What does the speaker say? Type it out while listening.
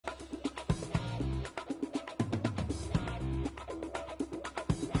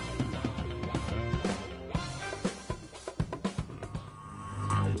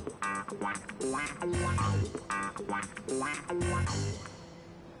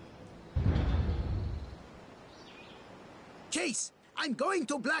Chase, I'm going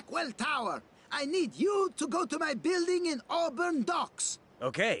to Blackwell Tower. I need you to go to my building in Auburn Docks.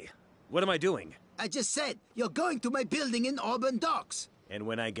 Okay. What am I doing? I just said, you're going to my building in Auburn Docks. And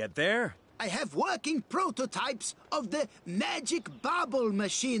when I get there? I have working prototypes of the magic bubble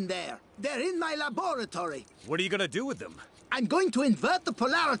machine there. They're in my laboratory. What are you gonna do with them? I'm going to invert the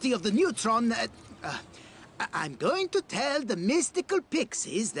polarity of the neutron. I'm going to tell the mystical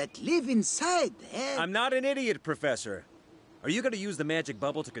pixies that live inside there. I'm not an idiot, Professor. Are you gonna use the magic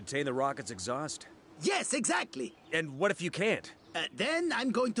bubble to contain the rocket's exhaust? Yes, exactly. And what if you can't? Then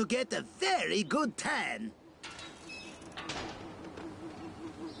I'm going to get a very good tan.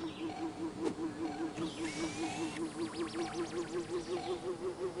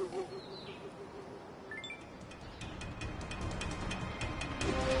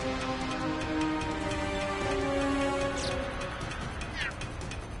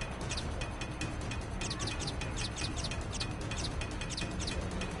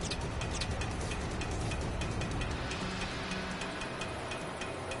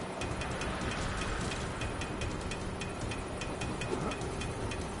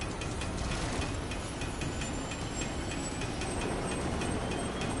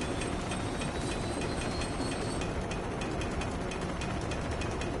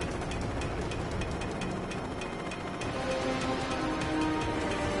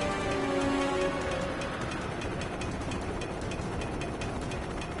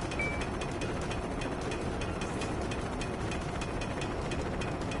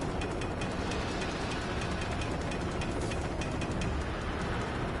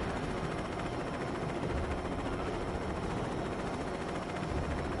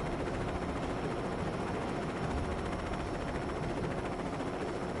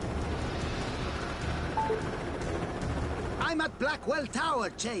 I'm at Blackwell Tower,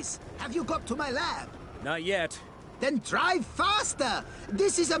 Chase. Have you got to my lab? Not yet. Then drive faster!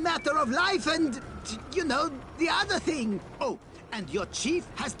 This is a matter of life and, you know, the other thing. Oh, and your chief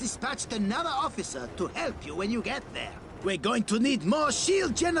has dispatched another officer to help you when you get there. We're going to need more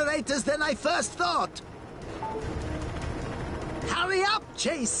shield generators than I first thought. Hurry up,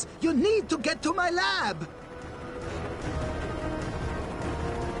 Chase! You need to get to my lab!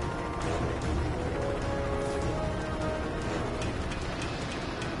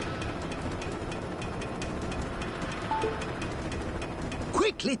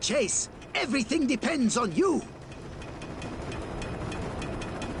 Quickly, Chase! Everything depends on you!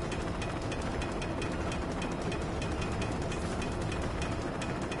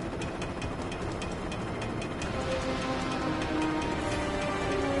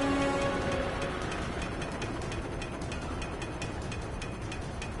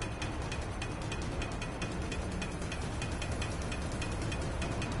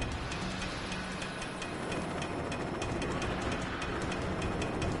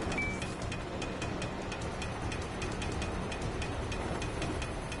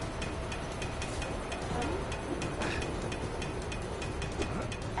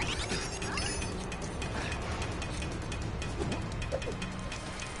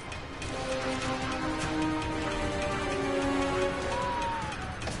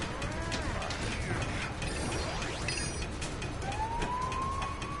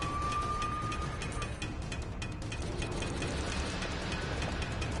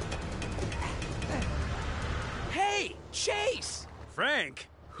 Chase! Frank!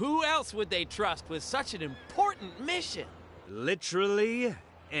 Who else would they trust with such an important mission? Literally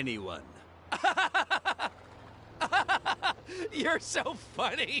anyone. You're so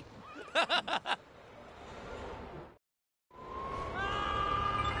funny!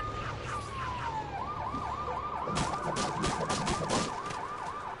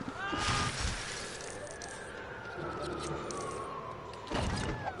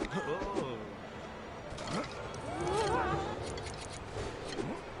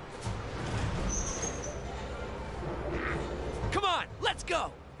 Come on, let's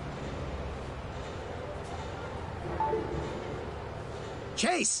go!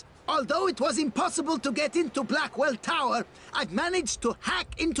 Chase, although it was impossible to get into Blackwell Tower, I've managed to hack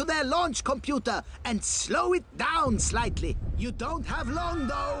into their launch computer and slow it down slightly. You don't have long,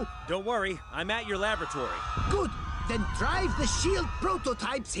 though. Don't worry, I'm at your laboratory. Good. Then drive the shield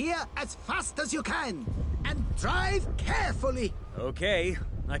prototypes here as fast as you can. And drive carefully. Okay,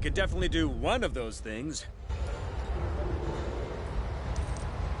 I could definitely do one of those things.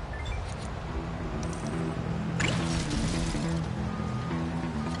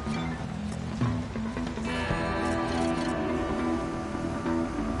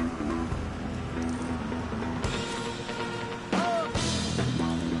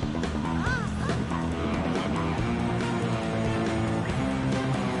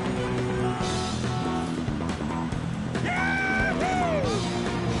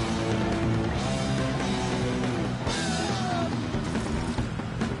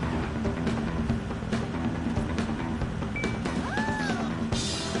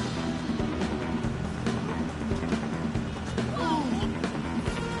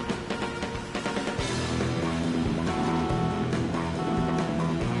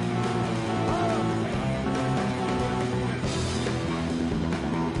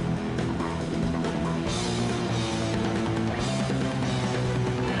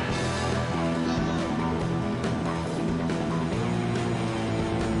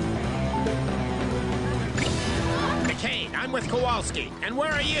 I'm with Kowalski. And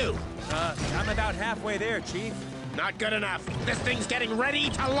where are you? I'm about halfway there, Chief. Not good enough. This thing's getting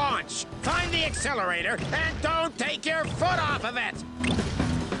ready to launch. Find the accelerator and don't take your foot off of it.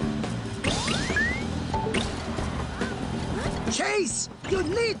 Chase, you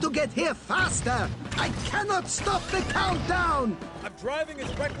need to get here faster. I cannot stop the countdown. I'm driving as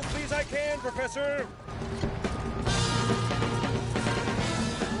recklessly as I can, Professor.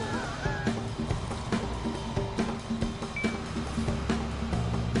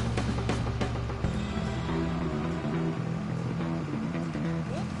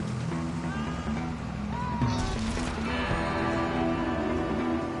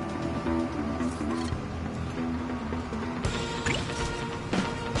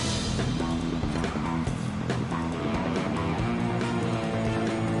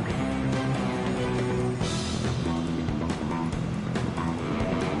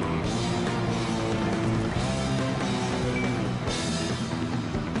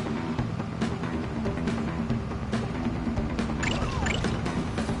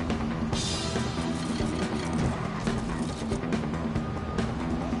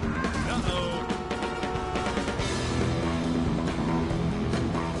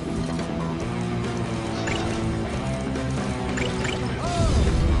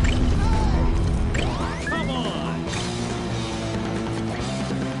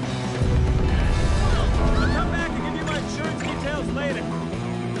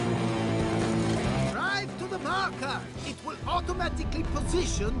 It will automatically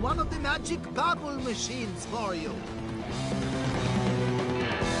position one of the magic bubble machines for you.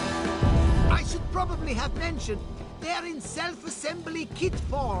 I should probably have mentioned, they're in self-assembly kit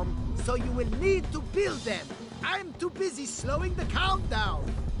form, so you will need to build them. I'm too busy slowing the countdown.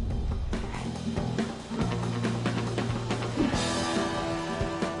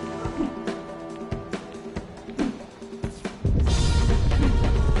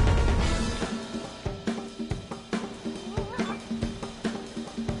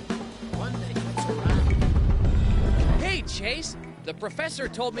 Chase, the professor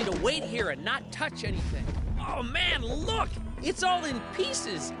told me to wait here and not touch anything. Oh man, look! It's all in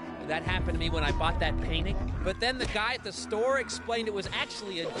pieces. That happened to me when I bought that painting. But then the guy at the store explained it was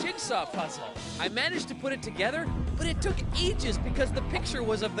actually a jigsaw puzzle. I managed to put it together, but it took ages because the picture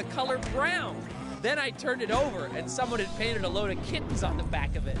was of the color brown. Then I turned it over and someone had painted a load of kittens on the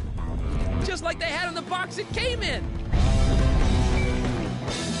back of it. Just like they had in the box it came in.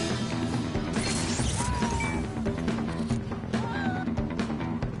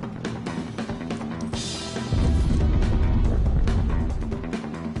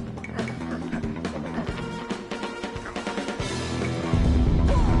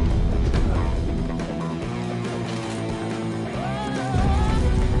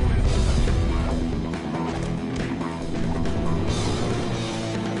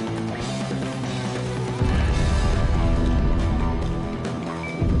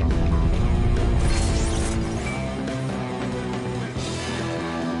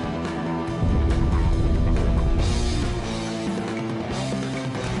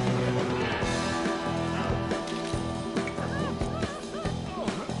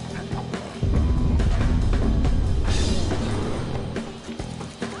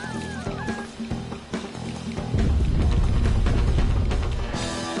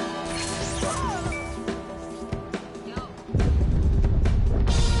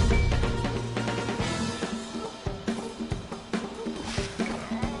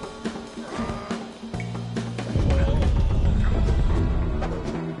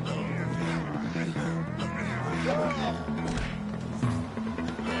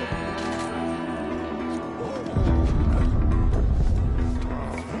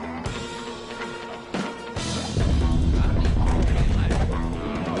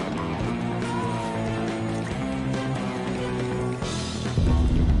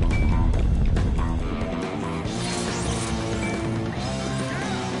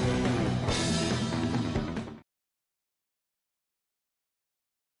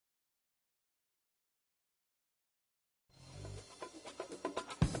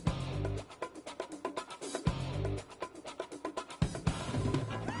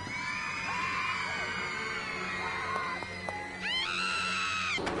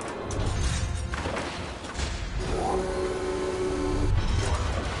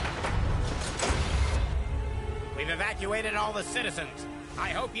 Evacuated all the citizens. I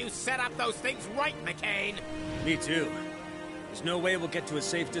hope you set up those things right, McCain. Me too. There's no way we'll get to a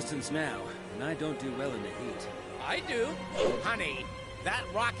safe distance now, and I don't do well in the heat. I do. Honey, that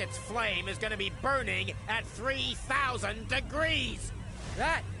rocket's flame is going to be burning at 3,000 degrees.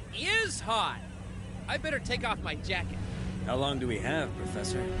 That is hot. I better take off my jacket. How long do we have,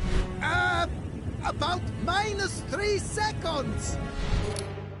 Professor? About -3 seconds.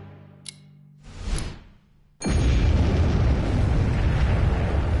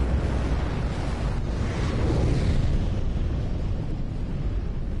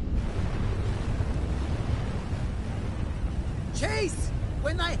 Chase!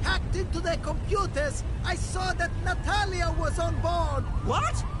 When I hacked into their computers, I saw that Natalia was on board.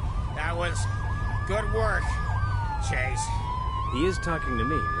 What? That was good work, Chase. He is talking to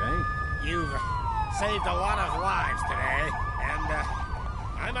me, right? You've saved a lot of lives today, and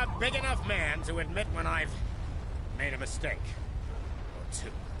I'm a big enough man to admit when I've made a mistake. Or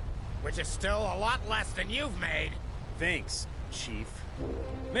two. Which is still a lot less than you've made. Thanks, Chief.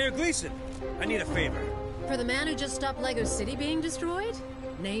 Mayor Gleason, I need a favor. For the man who just stopped Lego City being destroyed?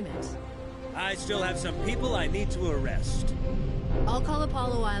 Name it. I still have some people I need to arrest. I'll call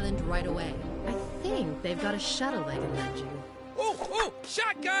Apollo Island right away. I think they've got a shuttle they can lend you. Oh,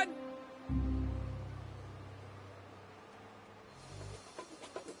 shotgun!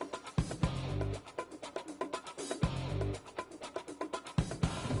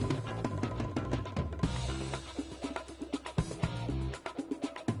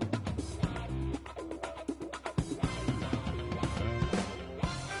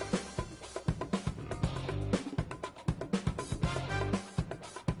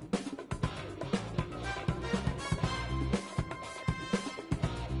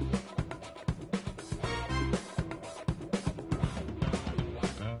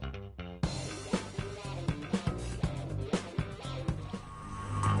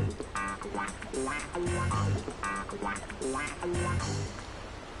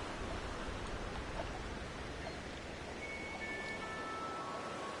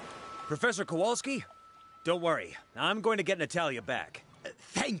 Professor Kowalski? Don't worry. I'm going to get Natalia back.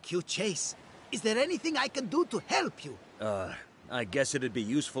 Thank you, Chase. Is there anything I can do to help you? I guess it'd be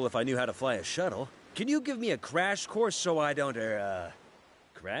useful if I knew how to fly a shuttle. Can you give me a crash course so I don't,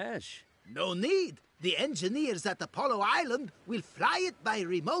 crash? No need. The engineers at Apollo Island will fly it by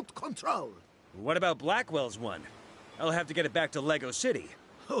remote control. What about Blackwell's one? I'll have to get it back to Lego City.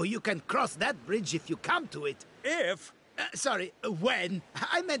 Oh, you can cross that bridge if you come to it. If? Sorry, when.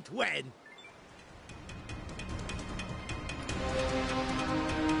 I meant when.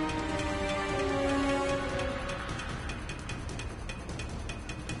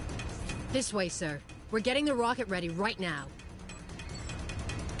 This way, sir. We're getting the rocket ready right now.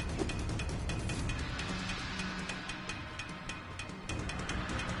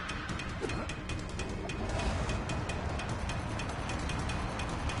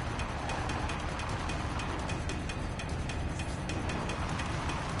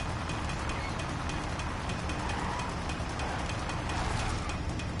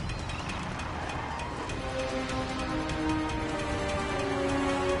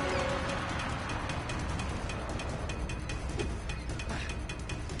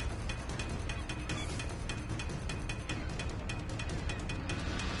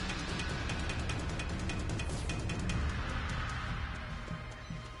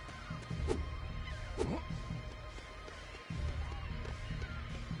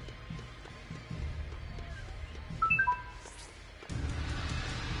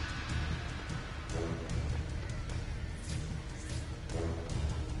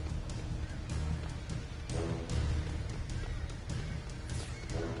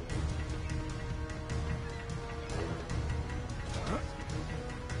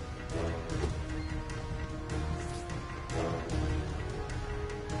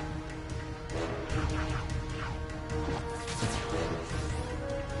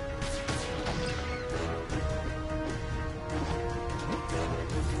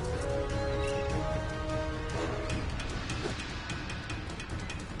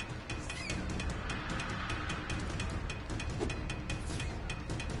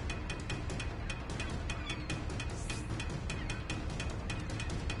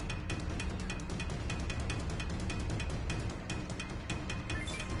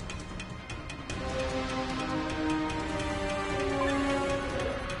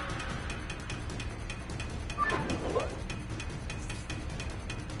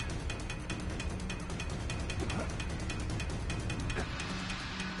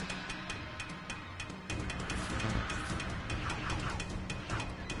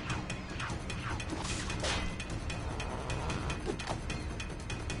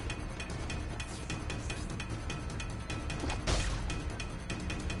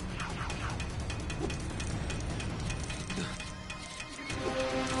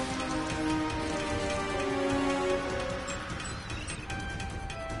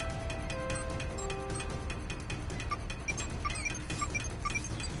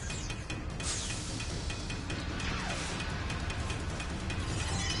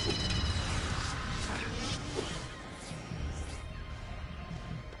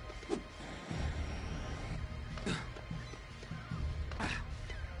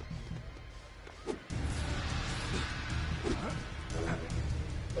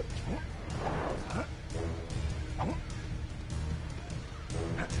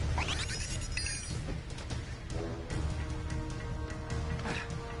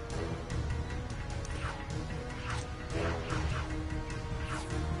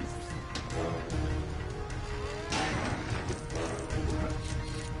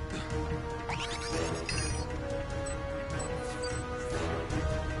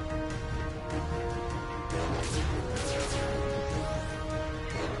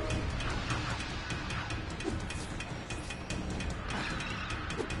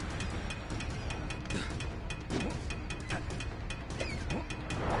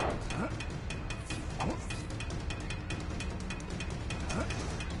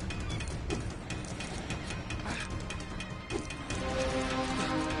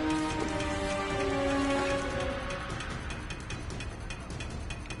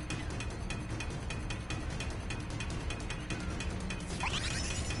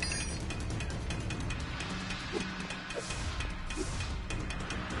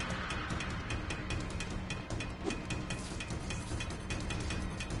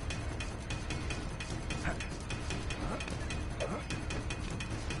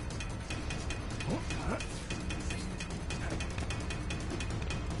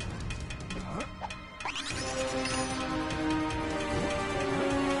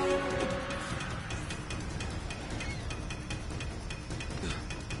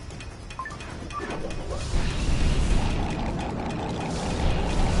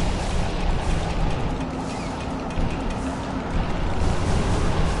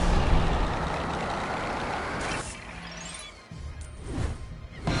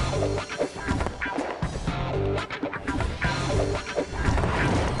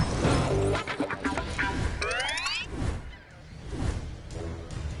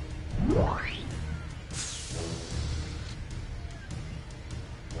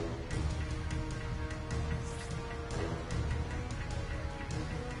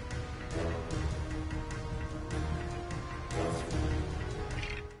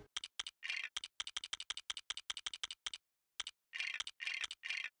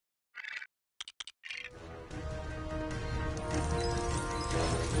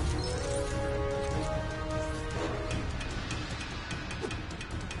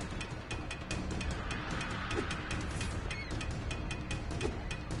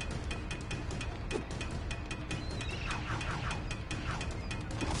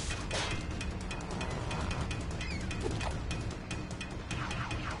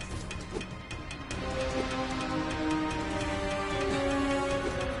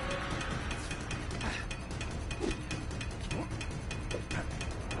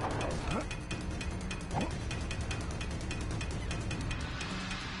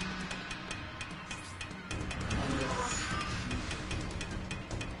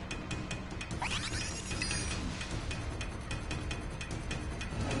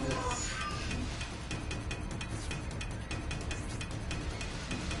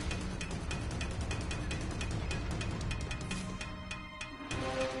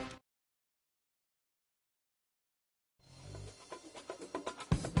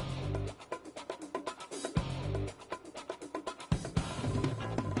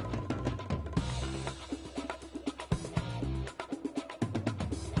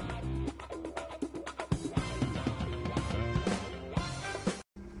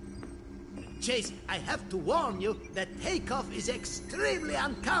 Chase, I have to warn you that takeoff is extremely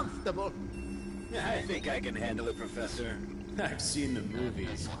uncomfortable. I think I can handle it, Professor. I've seen the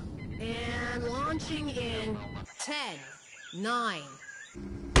movies. And launching in 10, 9.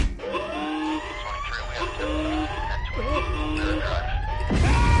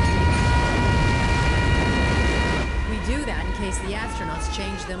 We do that in case the astronauts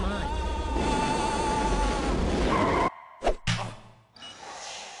change their mind.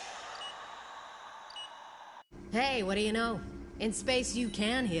 Hey, what do you know? In space, you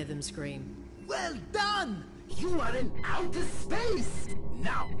can hear them scream. Well done! You are in outer space!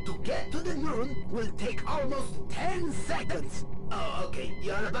 Now, to get to the moon will take almost 10 seconds. Oh, okay,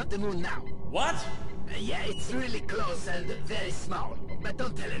 you're above the moon now. What? Yeah, it's really close and very small. But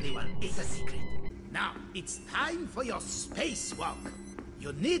don't tell anyone, it's a secret. Now, it's time for your spacewalk.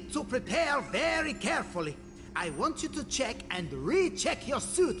 You need to prepare very carefully. I want you to check and recheck your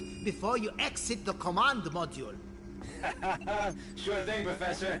suit before you exit the command module. Sure thing,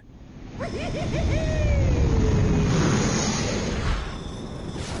 Professor.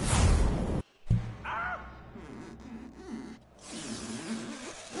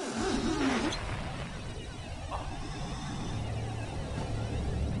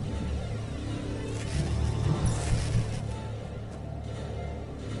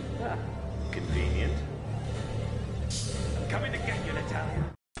 Convenient. I'm coming to get you, Natalia.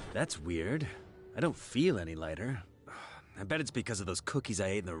 That's weird. I don't feel any lighter. I bet it's because of those cookies I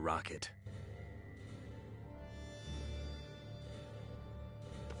ate in the rocket.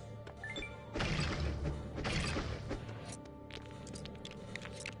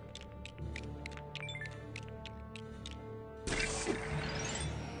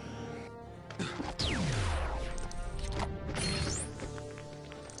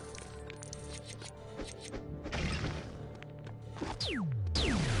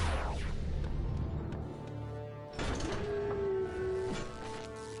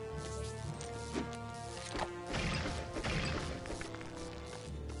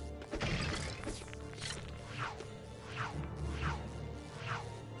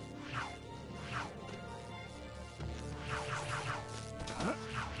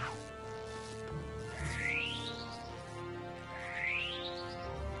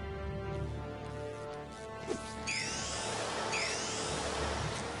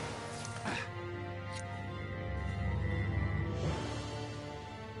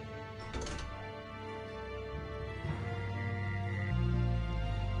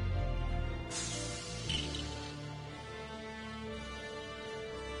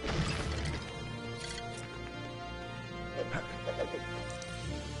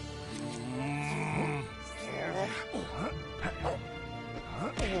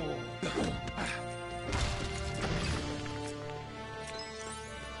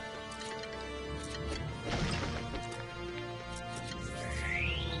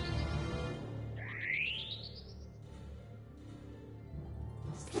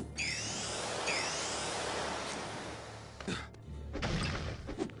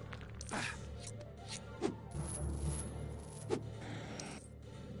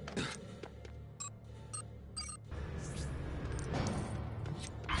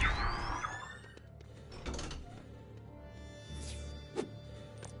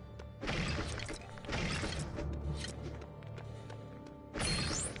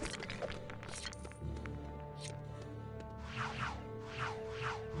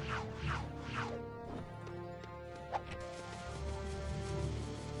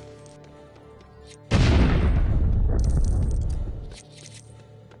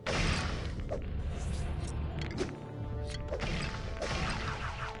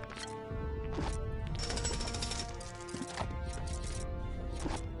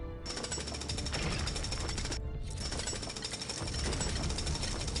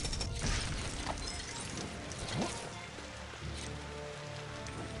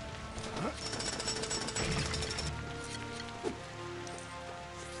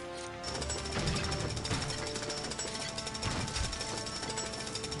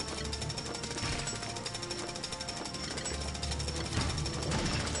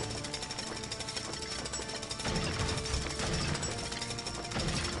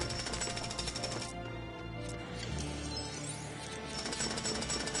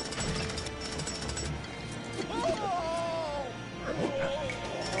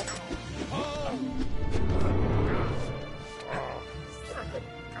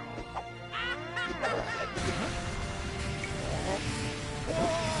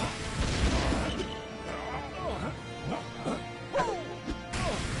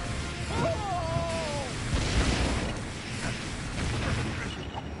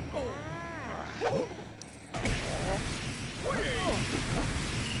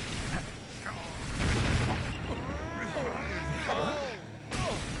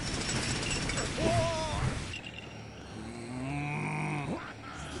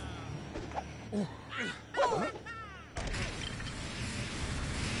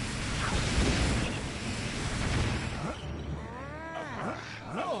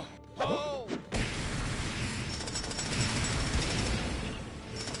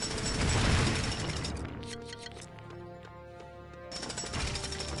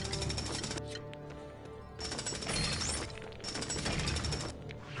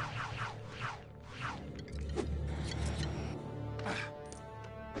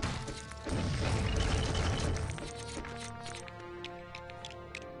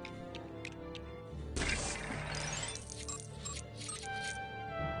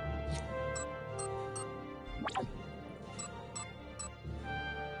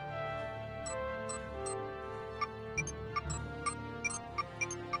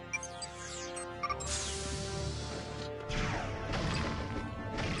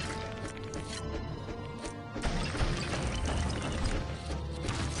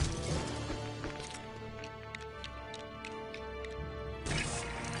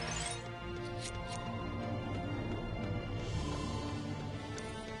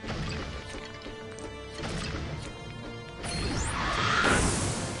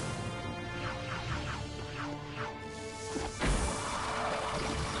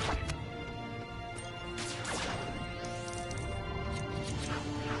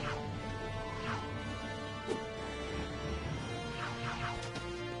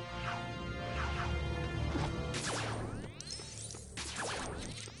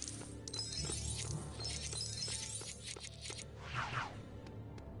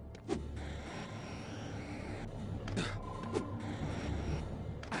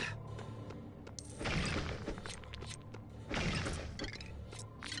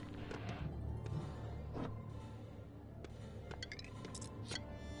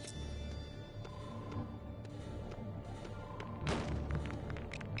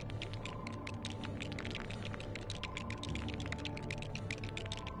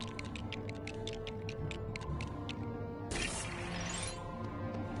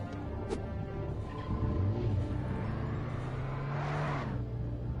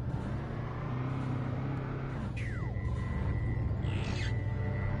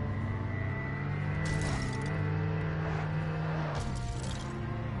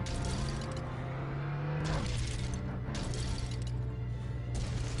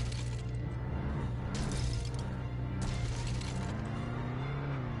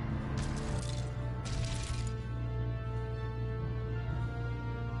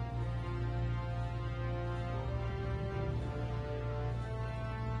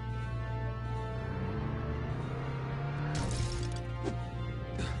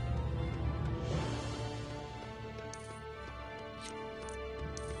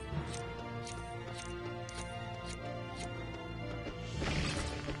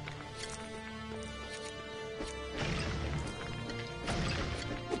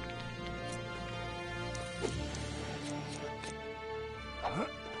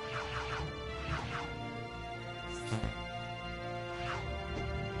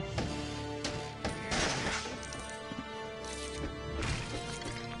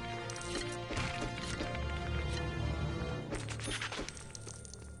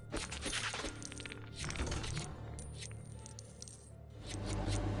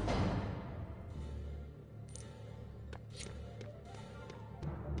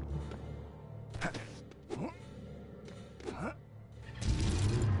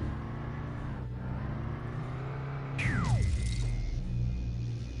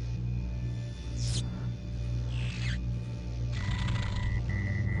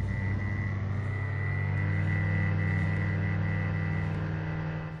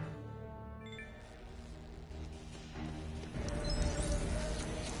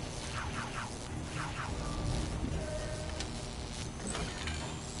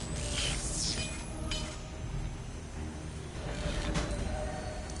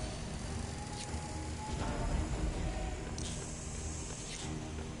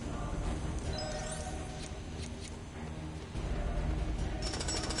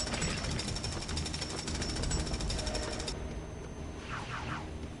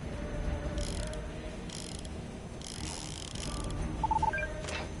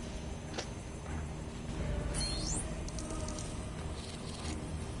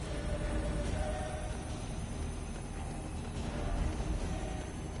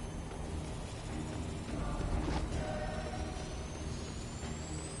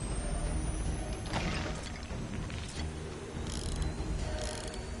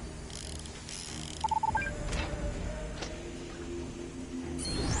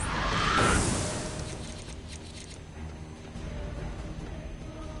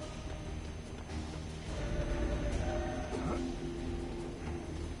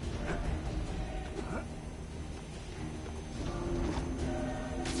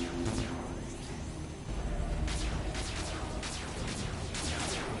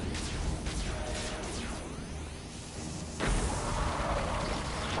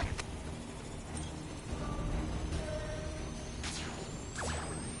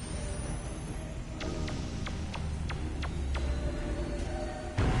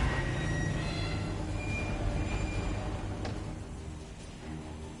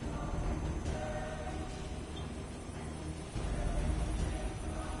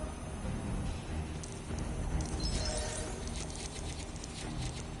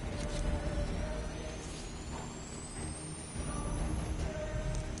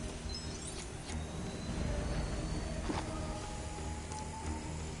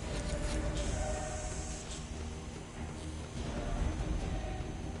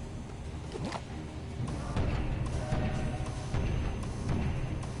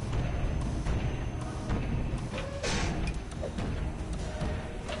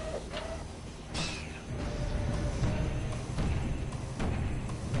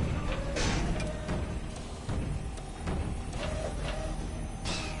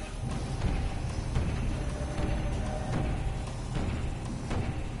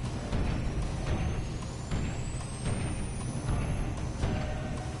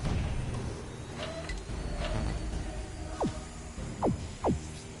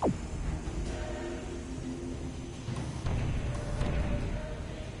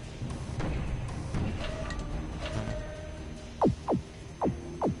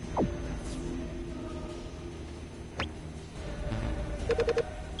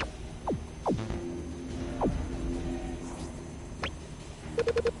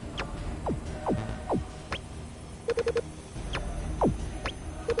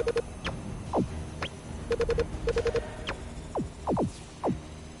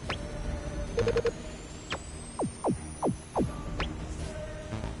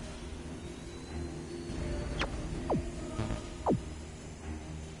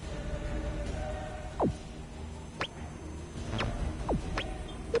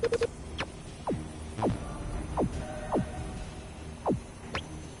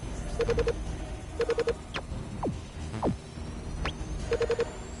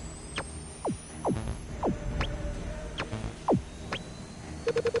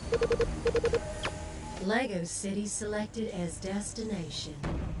 Lego City selected as destination.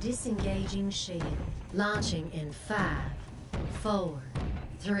 Disengaging shield. Launching in 5, 4,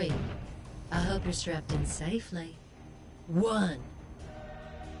 3. I hope you're strapped in safely. 1.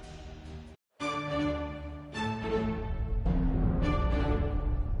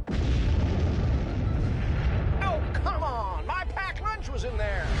 Oh, come on! My packed lunch was in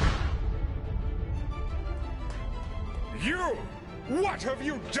there! You! What have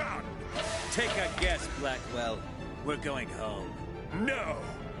you done? Take a guess, Blackwell. We're going home. No!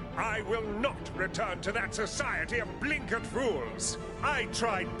 I will not return to that society of blinkered fools. I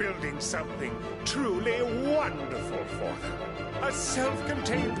tried building something truly wonderful for them. A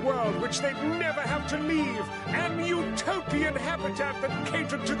self-contained world which they'd never have to leave. An utopian habitat that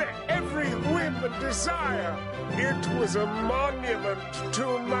catered to their every whim and desire. It was a monument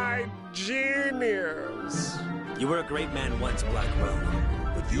to my genius. You were a great man once, Blackwell.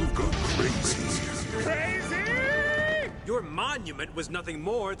 But you've gone crazy. Crazy? Your monument was nothing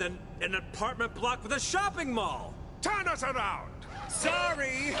more than an apartment block with a shopping mall. Turn us around!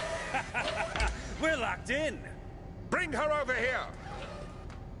 Sorry! We're locked in. Bring her over here!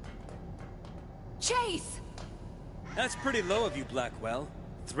 Chase! That's pretty low of you, Blackwell.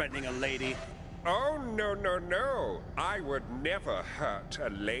 Threatening a lady. Oh, no, no, no. I would never hurt a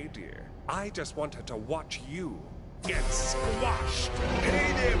lady. I just wanted to watch you get squashed.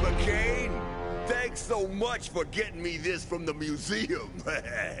 Hey there, McCain. Thanks so much for getting me this from the museum.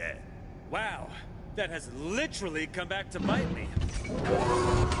 Wow, that has literally come back to bite me.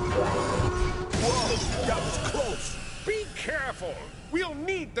 Whoa, that was close. Be careful. We'll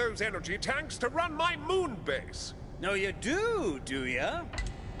need those energy tanks to run my moon base. No, you do ya?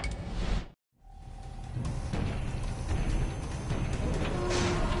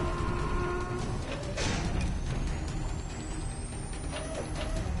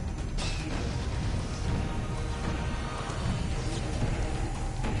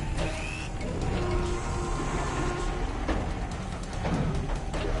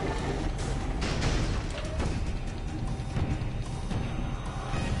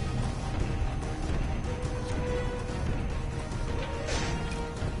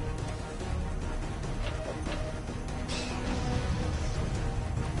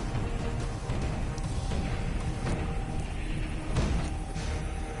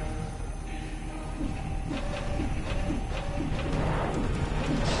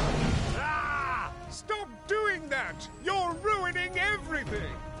 You're ruining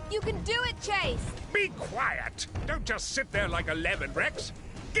everything! You can do it, Chase! Be quiet! Don't just sit there like a lemon, Rex!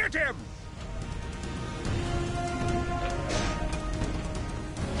 Get him!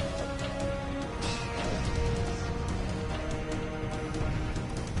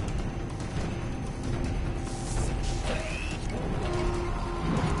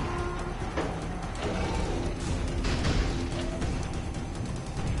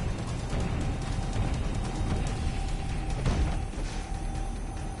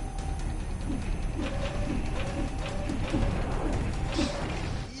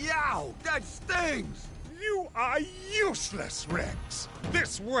 That stings! You are useless, Rex!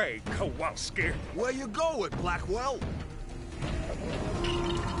 This way, Kowalski! Where you going, Blackwell?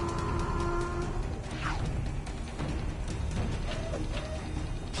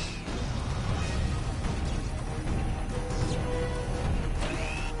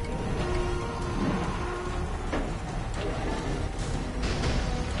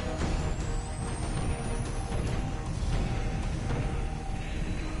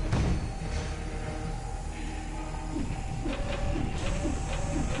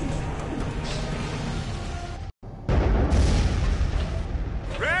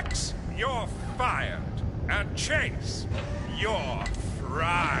 You're fired. And Chase, you're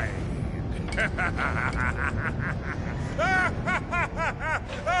fried.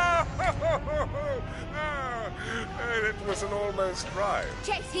 It was an almost rhyme.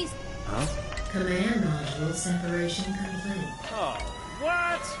 Chase, he's... Huh? Command module separation complete. Oh,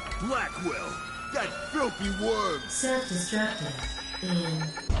 what? Blackwell, that filthy worm. Self-destructive. In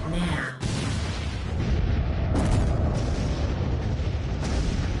now.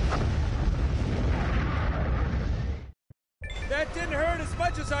 That didn't hurt as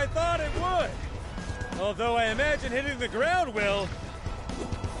much as I thought it would. Although I imagine hitting the ground will.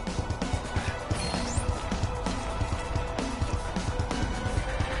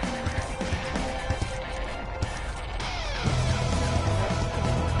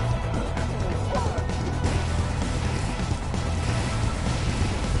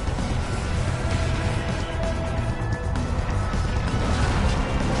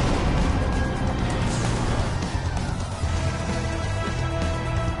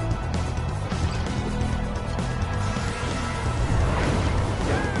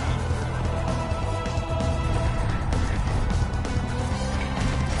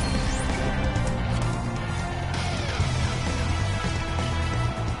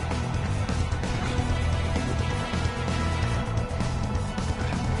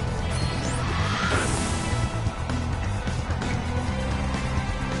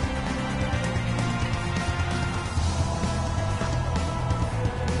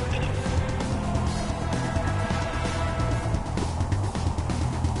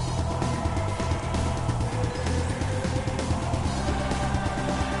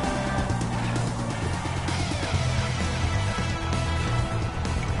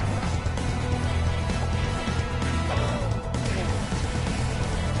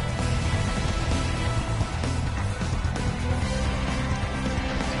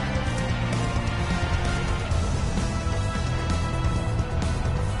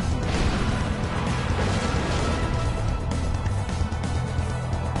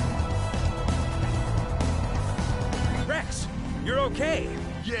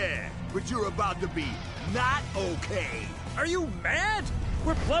 Yeah, but you're about to be not okay. Are you mad?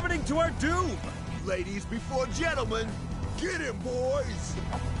 We're plummeting to our doom! Ladies before gentlemen, get him, boys!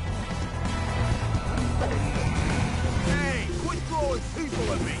 Hey, quit throwing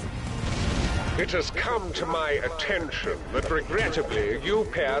people at me! It has come to my attention that regrettably you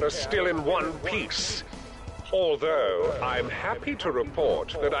pair are still in one piece. Although I'm happy to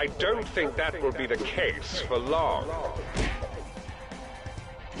report that I don't think that will be the case for long.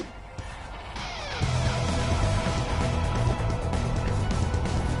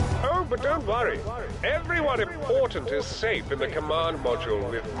 Oh, but don't worry. Everyone important is safe in the command module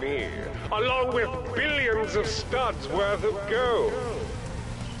with me, along with billions of studs worth of gold.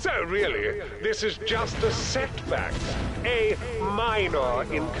 So really, this is just a setback, a minor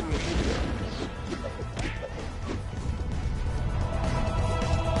inconvenience.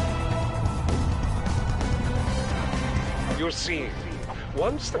 You see,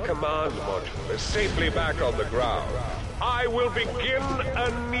 once the command module is safely back on the ground, I will begin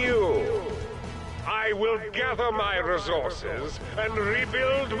anew. I will gather my resources and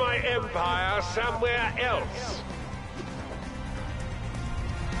rebuild my empire somewhere else.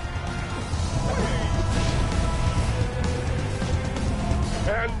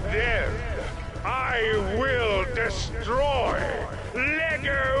 And then I will destroy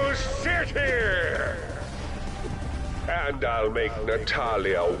Lego City! And I'll make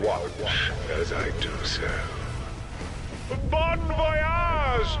Natalia watch as I do so. Bon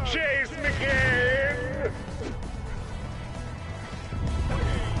voyage, Chase McCain!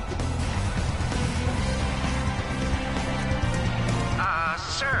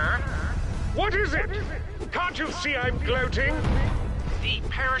 Sir? What is it? Can't you see I'm gloating? The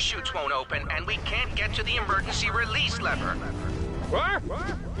parachutes won't open, and we can't get to the emergency release lever. What?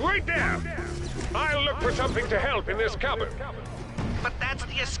 Wait there! I'll look for something to help in this cupboard. But that's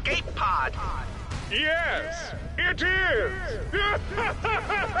the escape pod. Yes, it is!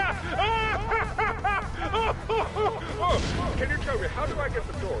 Can you tell me, how do I get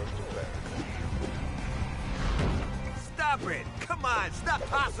the doors to play? Stop it! Come on, stop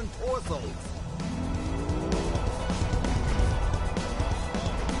tossing torsos!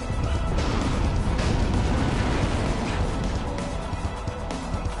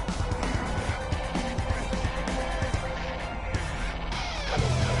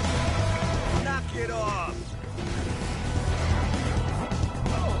 Knock it off!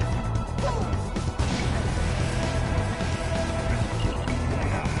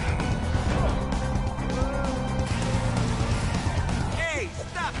 Hey,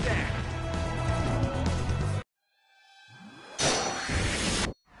 stop that!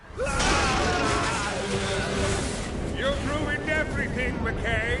 You've ruined everything,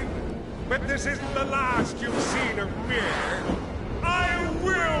 McCain. But this isn't the last you've seen of me. I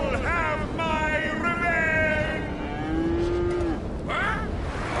will have my revenge! Huh?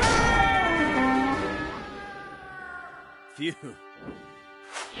 Phew.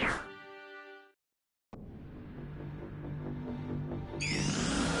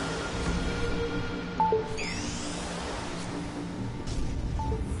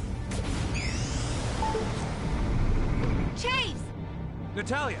 Chase!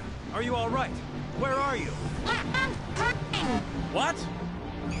 Natalia, are you all right? Where are you? I'm hurting! What?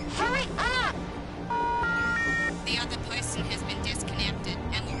 Hurry up! The other person has been disconnected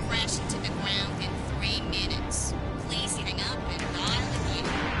and will crash into the ground in 3 minutes. Please hang up and dial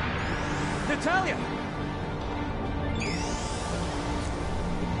again. Natalia!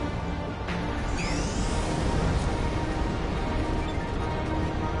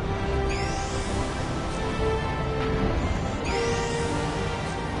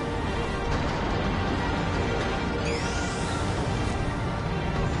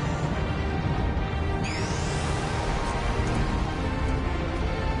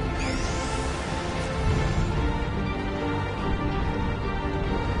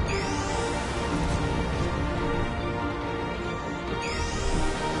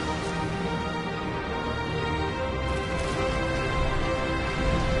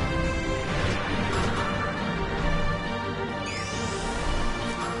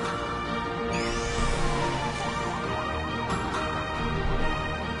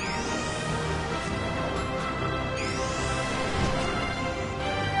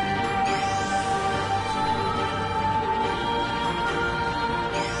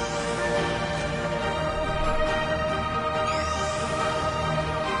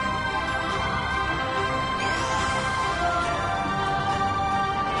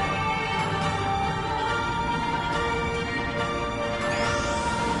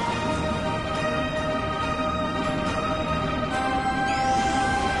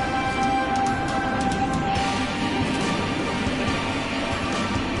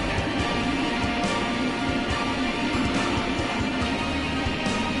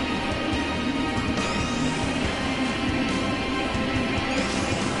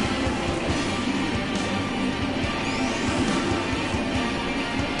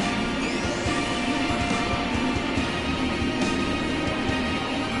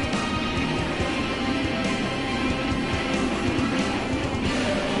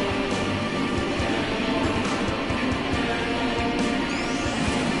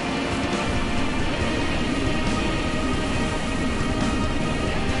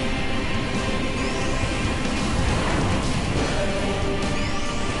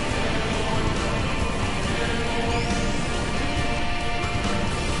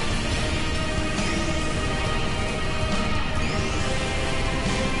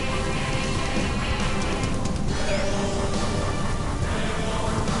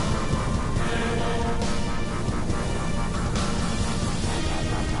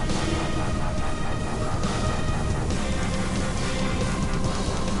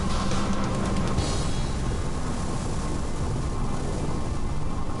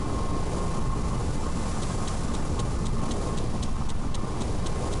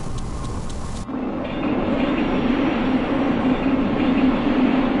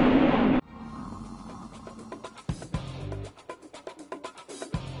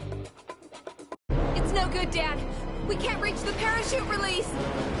 No good, Dad. We can't reach the parachute release.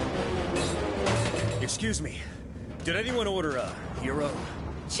 Excuse me. Did anyone order a hero?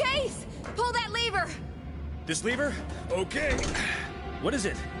 Chase! Pull that lever! This lever? Okay. What is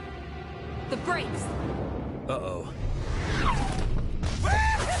it? The brakes. Uh-oh.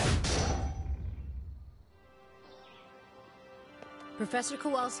 Professor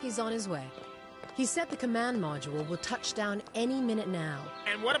Kowalski's on his way. He said the command module will touch down any minute now.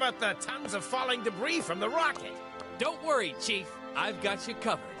 And what about the tons of falling debris from the rocket? Don't worry, Chief. I've got you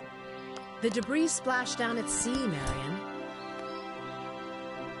covered. The debris splashed down at sea, Marion.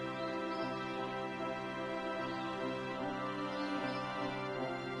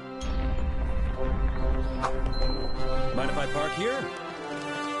 Mind if I park here?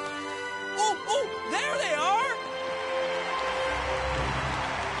 Oh, there they are!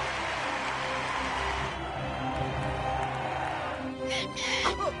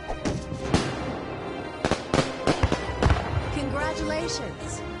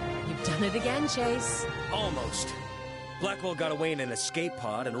 Congratulations. You've done it again, Chase. Almost. Blackwell got away in an escape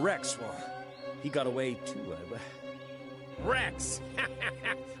pod, and Rex, well, he got away too. Rex!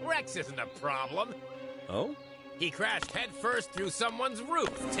 Rex isn't a problem. Oh? He crashed headfirst through someone's roof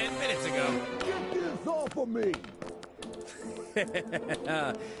 10 minutes ago. Get this off of me!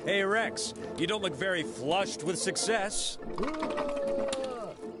 Hey, Rex, you don't look very flushed with success.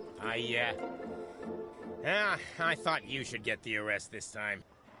 I thought you should get the arrest this time.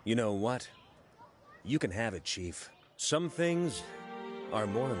 You know what? You can have it, Chief. Some things are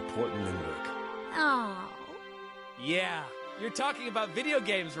more important than work. Oh. Yeah, you're talking about video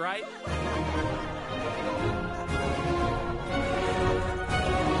games, right?